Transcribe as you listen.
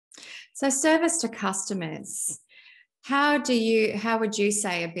So service to customers, how would you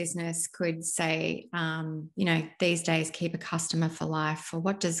say a business could say, these days keep a customer for life, or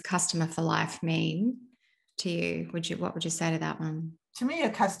what does customer for life mean to you? What would you say to that one? To me, a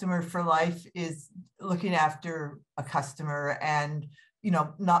customer for life is looking after a customer and,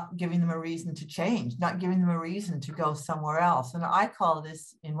 not giving them a reason to change, not giving them a reason to go somewhere else. And I call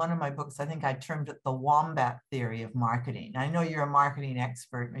this, in one of my books, I think I termed it the WOMBAT theory of marketing. I know you're a marketing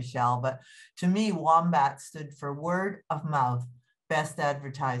expert, Michelle, but to me, WOMBAT stood for word of mouth, best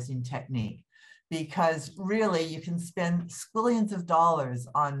advertising technique. Because really you can spend squillions of dollars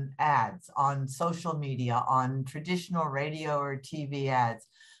on ads, on social media, on traditional radio or TV ads.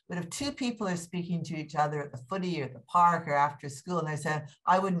 But if two people are speaking to each other at the footy or at the park or after school, and they're saying,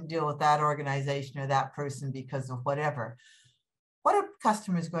 I wouldn't deal with that organization or that person because of whatever, what are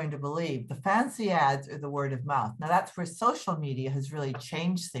customers going to believe? The fancy ads or the word of mouth? Now that's where social media has really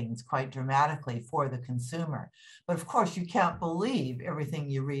changed things quite dramatically for the consumer. But of course, you can't believe everything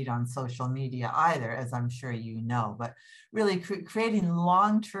you read on social media either, as I'm sure you know, but really creating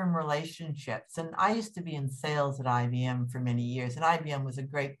long-term relationships. And I used to be in sales at IBM for many years, and IBM was a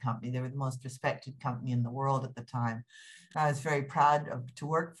great company. They were the most respected company in the world at the time. I was very proud to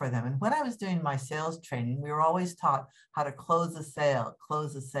work for them. And when I was doing my sales training, we were always taught how to close a sale,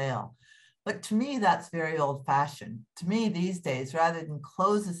 close a sale. But to me, that's very old fashioned. To me, these days, rather than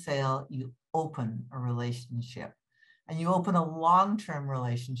close a sale, you open a relationship. And you open a long-term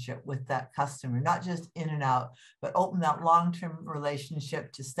relationship with that customer, not just in and out, but open that long-term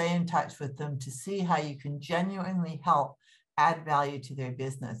relationship to stay in touch with them, to see how you can genuinely help add value to their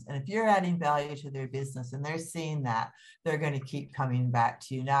business. And if you're adding value to their business and they're seeing that, they're going to keep coming back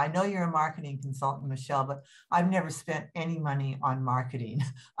to you. Now, I know you're a marketing consultant, Michelle, but I've never spent any money on marketing.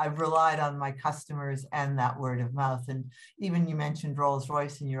 I've relied on my customers and that word of mouth. And even you mentioned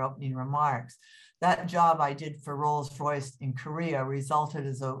Rolls-Royce in your opening remarks. That job I did for Rolls-Royce in Korea resulted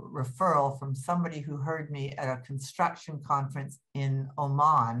as a referral from somebody who heard me at a construction conference in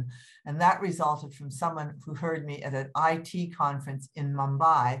Oman. And that resulted from someone who heard me at an IT conference in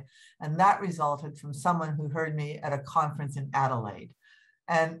Mumbai. And that resulted from someone who heard me at a conference in Adelaide.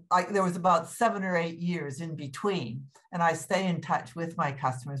 And there was about 7 or 8 years in between. And I stay in touch with my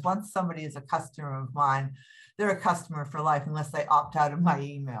customers. Once somebody is a customer of mine, they're a customer for life unless they opt out of my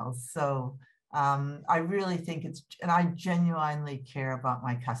emails. So I really think and I genuinely care about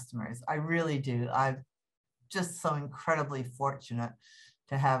my customers. I really do. I'm just so incredibly fortunate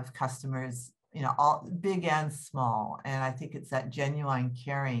to have customers, all big and small. And I think it's that genuine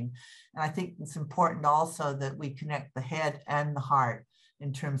caring. And I think it's important also that we connect the head and the heart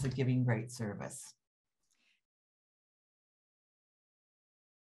in terms of giving great service.